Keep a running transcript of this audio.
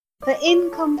The In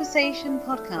Conversation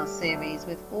podcast series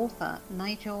with author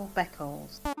Nigel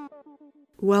Beckles.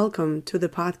 Welcome to the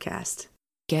podcast.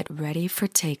 Get ready for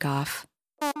takeoff.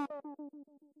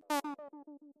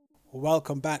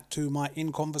 Welcome back to my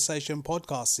In Conversation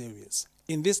podcast series.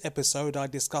 In this episode, I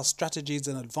discuss strategies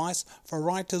and advice for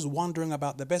writers wondering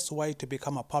about the best way to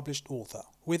become a published author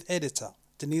with editor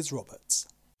Denise Roberts.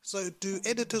 So, do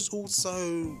editors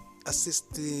also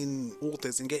assist in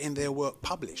authors in getting their work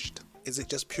published? Is it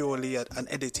just purely an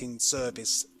editing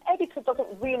service? Editor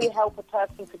doesn't really help a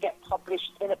person to get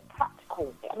published in a practical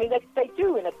way. I mean, they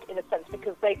do in a sense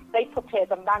because they prepare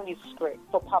the manuscript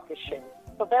for publishing.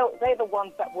 So they're the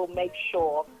ones that will make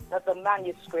sure that the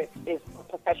manuscript is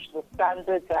professional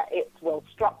standards, that it's well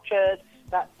structured,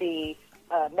 that the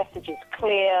message is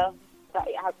clear, that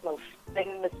it has no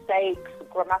spelling mistakes,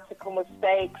 grammatical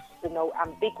mistakes, no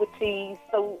ambiguities.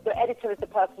 So the editor is the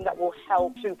person that will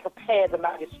help to prepare the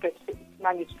manuscript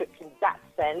in that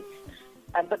sense.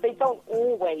 But they don't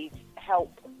always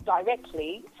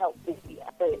directly help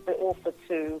the author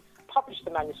to publish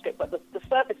the manuscript. But the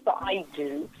service that I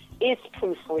do is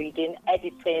proofreading,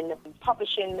 editing,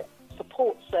 publishing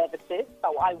support services.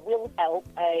 So I will help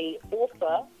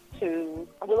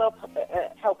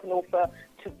help an author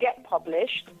to get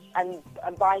published, and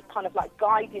by kind of like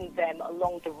guiding them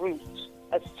along the route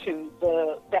as to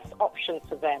the best options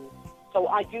for them. So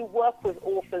I do work with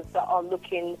authors that are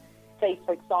looking, say,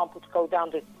 for example, to go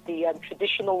down the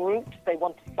traditional route. They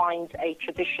want to find a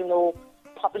traditional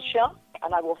publisher,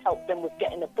 and I will help them with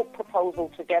getting a book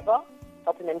proposal together,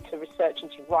 helping them to research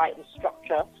and to write and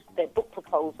structure their book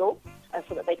proposal, and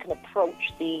so that they can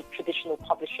approach the traditional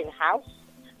publishing house.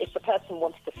 If the person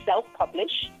wants to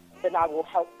self-publish, then I will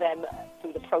help them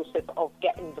through the process of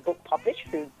getting the book published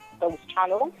through those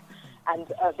channels. And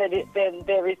then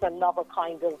there is another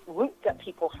kind of route that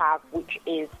people have, which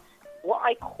is what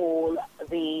I call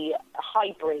the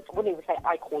hybrid. I wouldn't even say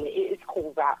I call it. It is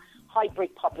called that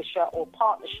hybrid publisher or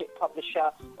partnership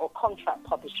publisher or contract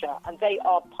publisher. And they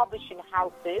are publishing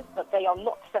houses, but they are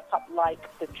not set up like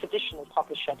the traditional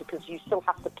publisher, because you still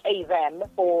have to pay them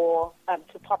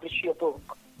to publish your book.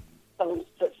 So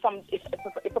that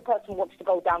if a person wants to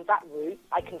go down that route,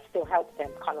 I can still help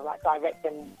them, kind of like direct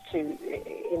them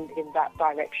in that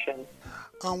direction.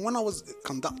 When I was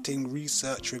conducting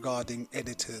research regarding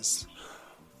editors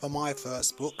for my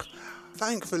first book,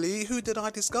 thankfully, who did I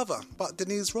discover but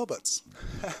Denise Roberts?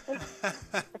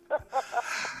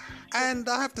 And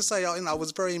I have to say, I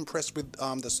was very impressed with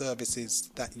the services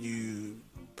that you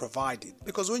provided,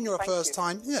 because when you're a first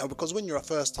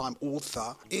time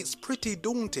author, it's pretty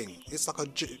daunting. It's like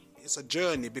it's a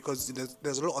journey, because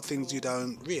there's a lot of things you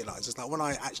don't realise. It's like when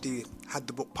I actually had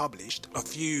the book published, a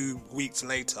few weeks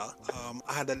later,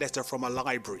 I had a letter from a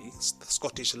library, the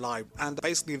Scottish Library, and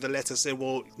basically the letter said,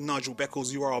 well, Nigel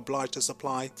Beckles, you are obliged to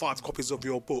supply 5 copies of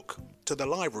your book to the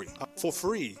library for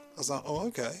free. I was like, oh,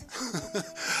 okay.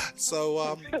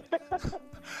 So,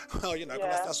 well,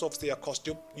 that's obviously a cost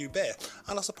you bear.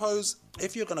 And I suppose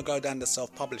if you're going to go down the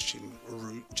self-publishing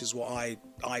route, which is what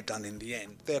I done in the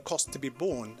end, there are costs to be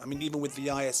borne. I mean, even with the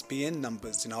ISBN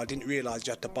numbers, I didn't realise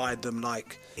you had to buy them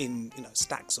like in,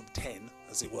 stacks of 10,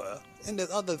 as it were. And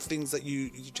there's other things that you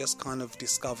just kind of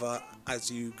discover as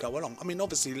you go along. I mean,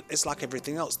 obviously, it's like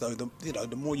everything else, though.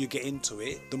 The more you get into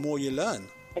it, the more you learn.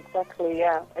 Exactly,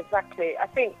 yeah, exactly. I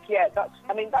think,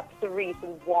 that's the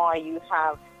reason why you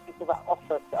have people that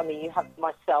offer. I mean, you have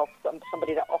myself,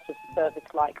 somebody that offers a service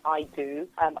like I do.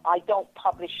 I don't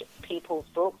publish people's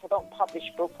books. I don't publish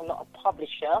books. I'm not a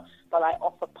publisher, but I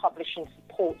offer publishing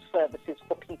support services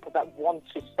for people that want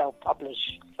to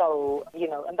self-publish. So,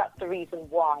 and that's the reason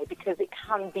why, because it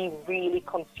can be really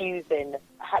confusing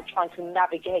trying to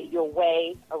navigate your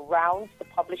way around the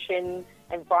publishing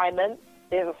environment.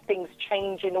 There are things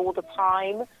changing all the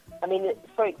time. I mean,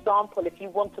 for example, if you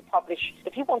want to publish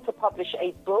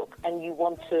a book and you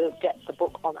want to get the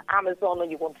book on Amazon, or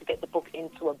you want to get the book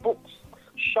into a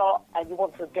bookshop, and you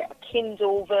want to get a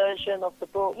Kindle version of the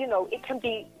book,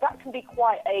 that can be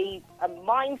quite a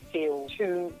minefield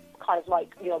to kind of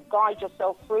like, guide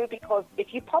yourself through, because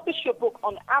if you publish your book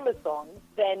on Amazon,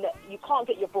 then you can't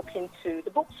get your book into the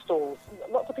bookstores.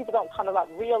 Lots of people don't kind of like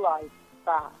realize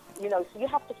that. So you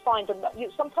have to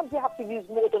sometimes you have to use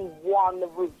more than one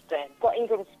route then. Got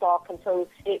Ingram Spark, and so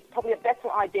it's probably a better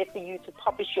idea for you to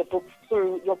publish your book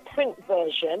through your print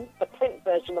version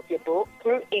of your book,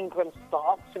 through Ingram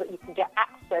Spark, so that you can get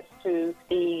access to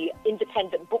the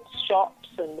independent bookshops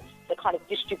and the kind of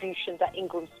distribution that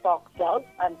Ingram Spark does,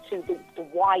 and to the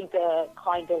wider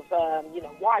kind of,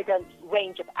 wider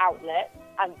range of outlets,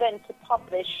 and then to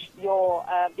publish your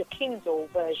Kindle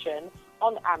version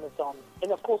on Amazon.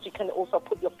 And of course, you can also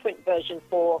put your print version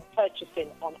for purchasing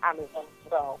on Amazon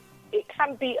as well. It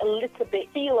can be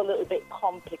feel a little bit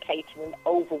complicated and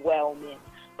overwhelming.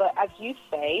 But as you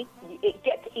say, it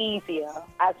gets easier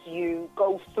as you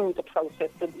go through the process.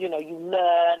 And, you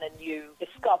learn and you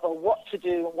discover what to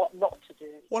do and what not to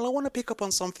do. Well, I want to pick up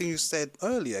on something you said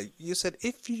earlier. You said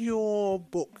if your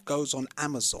book goes on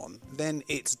Amazon, then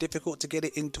it's difficult to get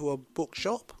it into a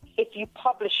bookshop? If you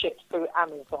publish it through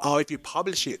Amazon. Oh, if you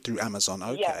publish it through Amazon,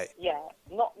 okay. Yeah.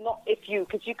 Not if you,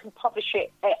 because you can publish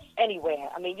it anywhere.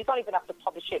 I mean, you don't even have to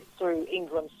publish it through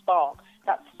Ingram Spark.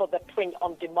 That's for the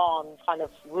print-on-demand kind of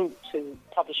route to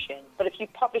publishing. But if you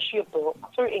publish your book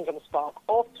through Ingram Spark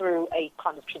or through a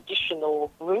kind of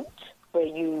traditional route, where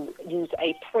you use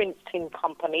a printing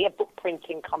company, a book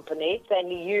printing company, then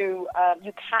you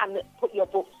can put your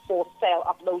book for sale,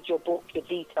 upload your book, your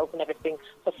details and everything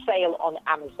for sale on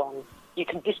Amazon. You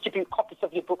can distribute copies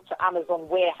of your book to Amazon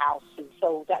warehouses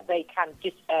so that they can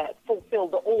fulfill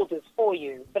the orders for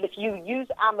you. But if you use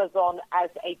Amazon as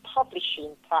a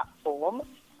publishing platform,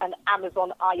 an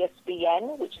Amazon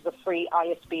ISBN, which is a free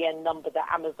ISBN number that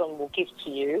Amazon will give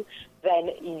to you, then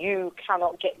you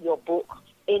cannot get your book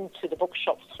into the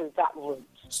bookshops through that route.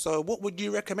 So what would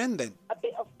you recommend then? A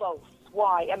bit of both.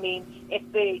 Why? I mean, if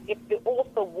the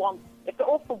author wants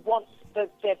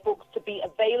their books to be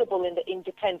available in the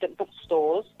independent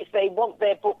bookstores, if they want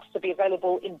their books to be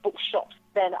available in bookshops,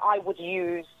 then I would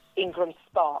use Ingram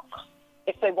Spark.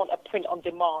 If they want a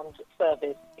print-on-demand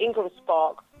service, Ingram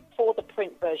Spark for the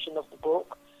print version of the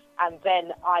book, and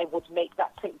then I would make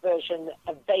that print version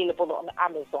available on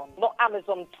Amazon. Not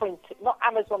Amazon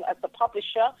as the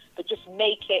publisher, but just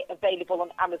make it available on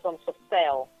Amazon for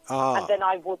sale. And then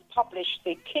I would publish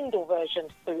the Kindle version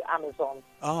through Amazon.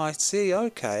 Oh, I see.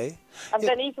 Okay. And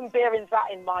then even bearing that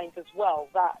in mind as well,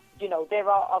 that there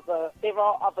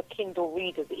are other Kindle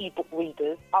readers, ebook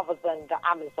readers, other than the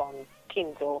Amazon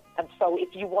Kindle. And so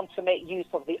if you want to make use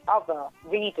of the other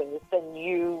readers, then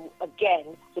you,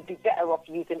 again, would be better off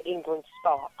using Ingram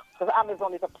Spark. Because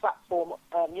Amazon is a platform,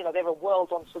 they're a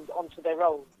world onto their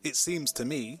own. It seems to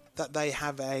me that they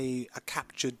have a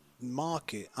captured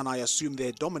market, and I assume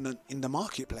they're dominant in the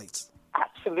marketplace.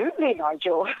 Absolutely,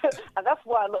 Nigel. And that's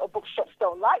why a lot of bookshops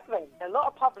don't like them. A lot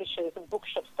of publishers and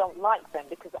bookshops don't like them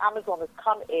because Amazon has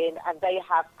come in and they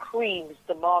have creamed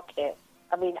the market.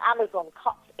 I mean, Amazon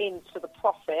cuts into the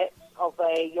profit of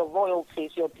your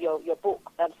royalties, your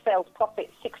book sales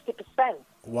profit 60%.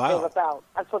 Wow. Thereabout.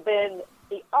 And so then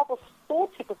the other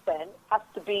 40% has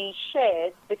to be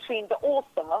shared between the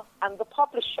author and the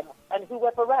publisher and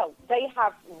whoever else. They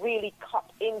have really cut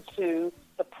into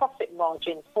the profit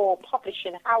margin for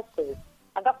publishing houses.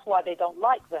 And that's why they don't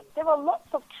like them. There are lots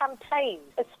of campaigns,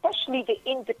 especially the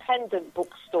independent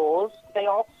bookstores. They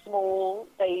are small.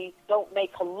 They don't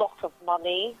make a lot of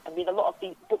money. I mean, a lot of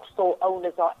these bookstore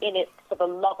owners are in it for the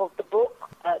love of the book.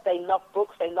 They love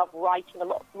books. They love writing.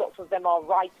 Lots of them are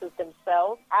writers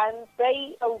themselves. And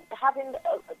they are having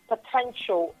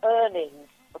potential earnings,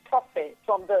 the profit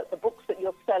from the books that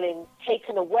you're selling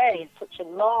taken away in such a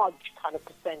large kind of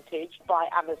percentage by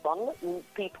Amazon.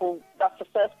 That's the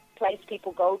first place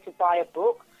people go to buy a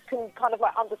book. Can kind of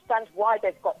understand why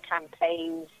they've got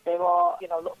campaigns. There are,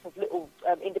 lots of little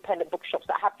independent bookshops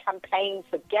that have campaigns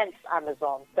against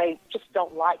Amazon. They just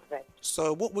don't like them.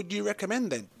 So what would you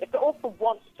recommend then? If the author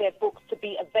wants their books to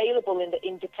be available in the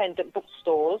independent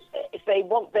bookstores, if they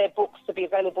want their books to be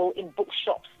available in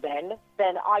bookshops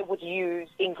then I would use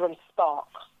Ingram Spark.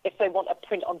 If they want a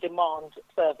print-on-demand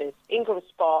service, Ingram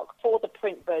Spark for the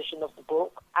print version of the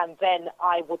book, and then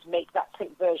I would make that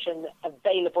print version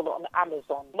available on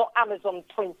Amazon. Not Amazon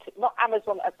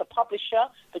as the publisher,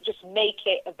 but just make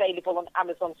it available on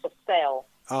Amazon for sale.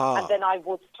 And then I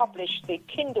would publish the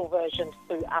Kindle version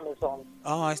through Amazon.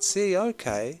 Oh, I see.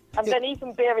 Okay. And then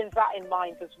even bearing that in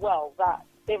mind as well, that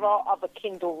there are other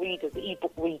Kindle readers,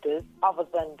 ebook readers, other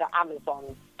than the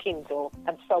Amazon Kindle.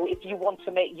 And so if you want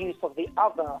to make use of the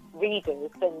other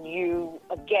readers, then you,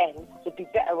 again, would be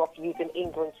better off using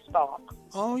Ingram Spark.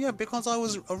 Oh, yeah, because I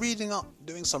was reading up,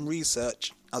 doing some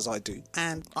research, as I do,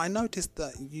 and I noticed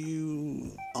that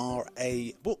you are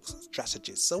a book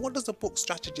strategist. So what does a book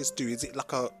strategist do? Is it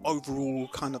like a overall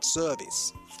kind of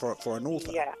service for an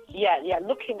author? Yeah.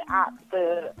 Looking at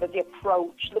the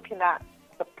approach, looking at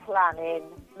the planning,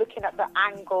 looking at the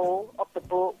angle of the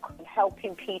book, and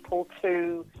helping people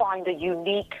to find a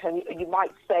unique, and you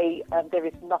might say there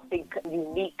is nothing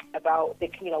unique about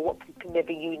it. What can there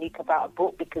be unique about a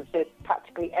book? Because there's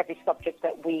practically every subject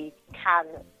that we can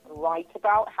write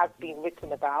about has been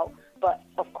written about. But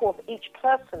of course, each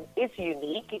person is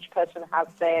unique. Each person has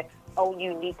their own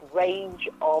unique range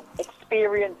of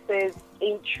experiences,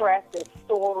 interests, their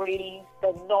stories,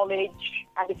 their knowledge.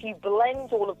 And if you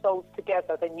blend all of those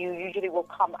together, then you usually will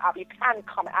you can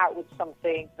come out with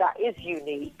something that is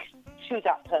unique to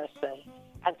that person.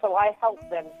 And so I help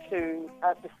them to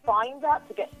define that,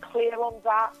 to get clear on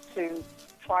that, to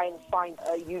try and find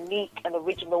a unique and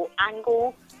original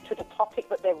angle to the topic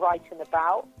that they're writing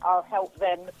about. I'll help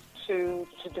them to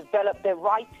develop their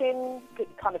writing,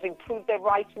 kind of improve their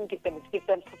writing,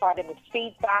 provide them with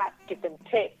feedback, give them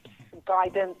tips and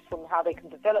guidance on how they can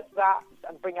develop that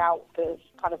and bring out the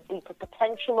kind of deeper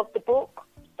potential of the book,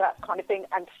 that kind of thing,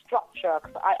 and structure,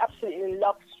 because I absolutely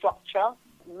love structure.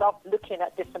 Love looking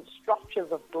at different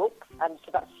structures of books, and so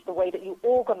that's the way that you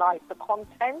organize the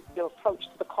content, your approach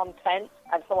to the content,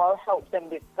 and so I'll help them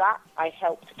with that. I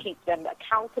help to keep them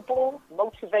accountable,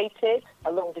 motivated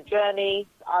along the journey.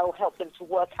 I'll help them to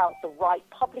work out the right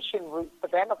publishing route for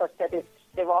them. As I said,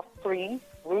 there are 3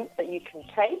 routes that you can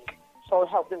take, so I'll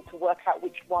help them to work out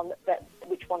which one's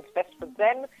best for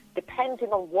them, depending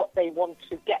on what they want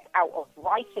to get out of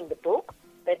writing the book.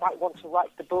 They might want to write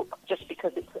the book just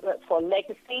because it's for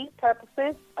legacy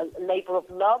purposes, a labor of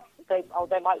love.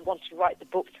 They might want to write the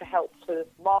book to help to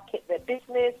market their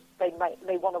business. They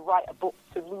want to write a book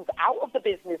to move out of the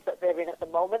business that they're in at the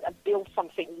moment and build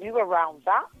something new around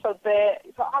that. So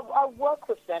I work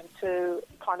with them to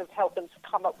kind of help them to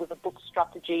come up with a book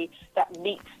strategy that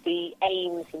meets the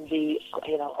aims and the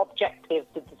objectives,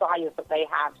 the desires that they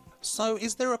have. So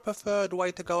is there a preferred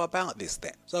way to go about this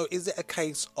then? So is it a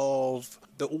case of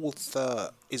the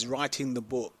author is writing the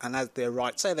book, and as they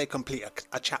write, say they complete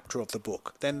a chapter of the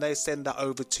book, then they send that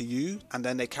over to you and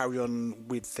then they carry on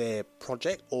with their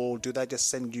project? Or do they just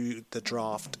send you the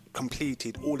draft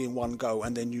completed all in one go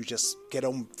and then you just get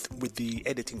on with the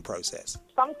editing process?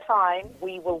 Sometimes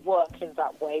we will work in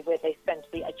that way where they send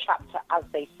me a chapter as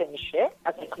they finish it,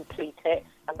 as they complete it,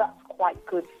 and that's quite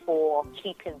good for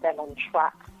keeping them on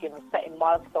track, setting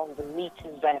milestones and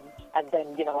meeting them. And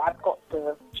then, I've got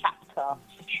the chapter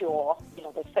secure,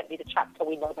 they've sent me the chapter,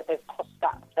 we know that they've crossed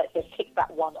that they've ticked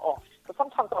that one off. So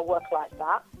sometimes I work like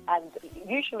that, and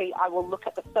usually I will look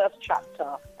at the first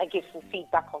chapter and give some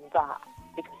feedback on that,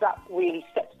 because that really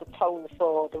sets the tone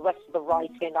for the rest of the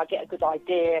writing. I get a good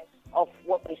idea of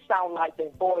what they sound like,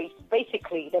 their voice,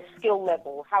 basically their skill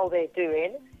level, how they're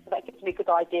doing. So that gives me a good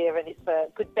idea, and it's a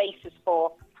good basis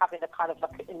for having a kind of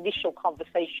like an initial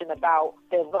conversation about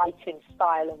their writing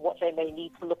style and what they may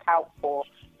need to look out for.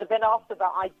 But then after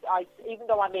that, I even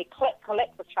though I may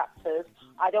collect the chapters,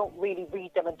 I don't really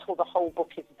read them until the whole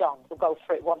book is done. We'll go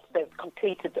through it once they've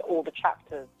completed all the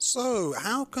chapters. So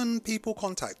how can people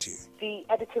contact you? The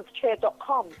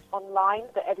editorschair.com online,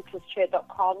 the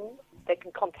editorschair.com. They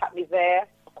can contact me there.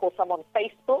 Of course, I'm on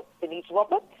Facebook, Denise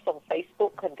Roberts on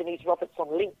Facebook, and Denise Roberts on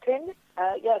LinkedIn.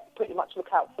 Pretty much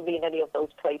look out for me in any of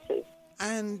those places.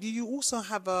 And you also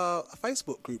have a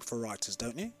Facebook group for writers,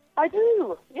 don't you? I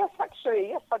do. Yes, actually.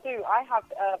 Yes, I do. I have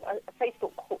a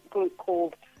Facebook group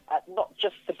called Not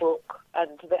Just the Book,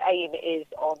 and the aim is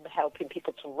on helping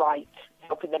people to write,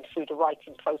 helping them through the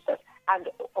writing process. And,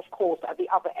 of course, at the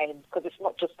other end, because it's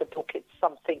not just a book, it's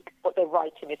something, what they're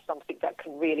writing is something that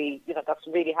can really,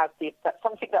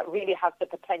 something that really has the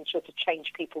potential to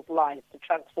change people's lives, to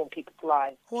transform people's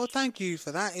lives. Well, thank you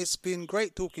for that. It's been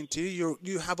great talking to you.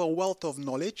 You have a wealth of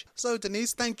knowledge. So,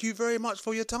 Denise, thank you very much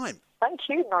for your time. Thank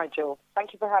you, Nigel.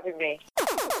 Thank you for having me.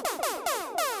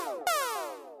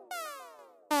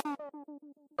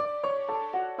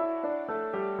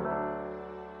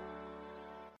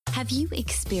 Have you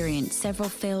experienced several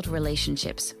failed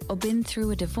relationships or been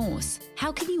through a divorce?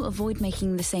 How can you avoid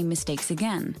making the same mistakes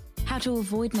again? How to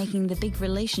avoid making the big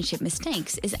relationship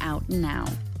mistakes is out now.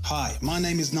 Hi, my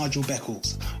name is Nigel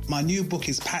Beckles. My new book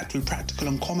is packed with practical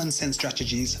and common sense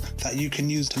strategies that you can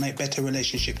use to make better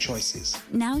relationship choices.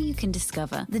 Now you can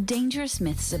discover the dangerous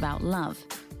myths about love.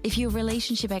 If your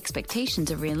relationship expectations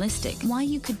are realistic, why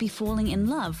you could be falling in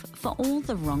love for all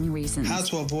the wrong reasons. How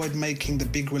to avoid making the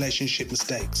big relationship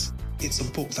mistakes. It's a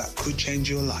book that could change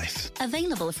your life.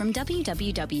 Available from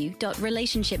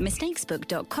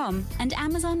www.relationshipmistakesbook.com and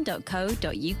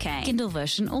amazon.co.uk. Kindle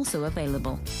version also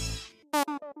available.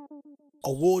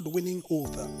 Award-winning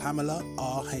author Pamela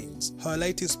R. Haynes. Her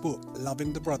latest book,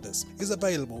 Loving the Brothers, is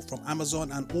available from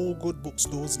Amazon and all good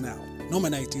bookstores now.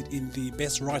 Nominated in the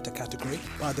Best Writer category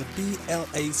by the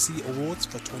BLAC Awards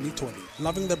for 2020.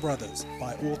 Loving the Brothers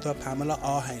by author Pamela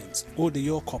R. Haynes. Order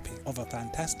your copy of a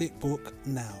fantastic book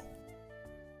now.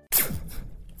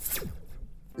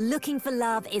 Looking for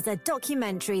Love is a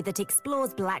documentary that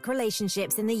explores black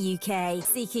relationships in the UK,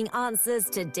 seeking answers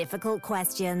to difficult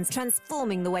questions,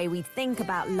 transforming the way we think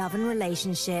about love and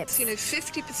relationships.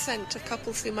 50% of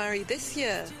couples who marry this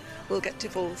year will get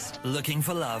divorced. Looking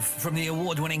for Love, from the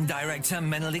award-winning director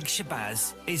Menelik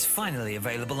Shabazz, is finally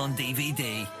available on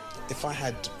DVD. If I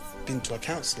had been to a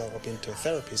counsellor or been to a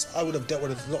therapist, I would have dealt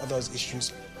with a lot of those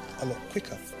issues a lot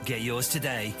quicker. Get yours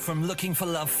today from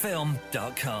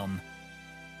lookingforlovefilm.com.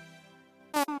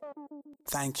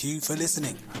 Thank you for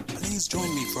listening. Please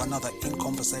join me for another In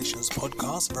Conversations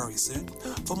podcast very soon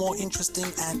for more interesting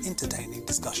and entertaining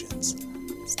discussions.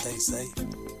 Stay safe.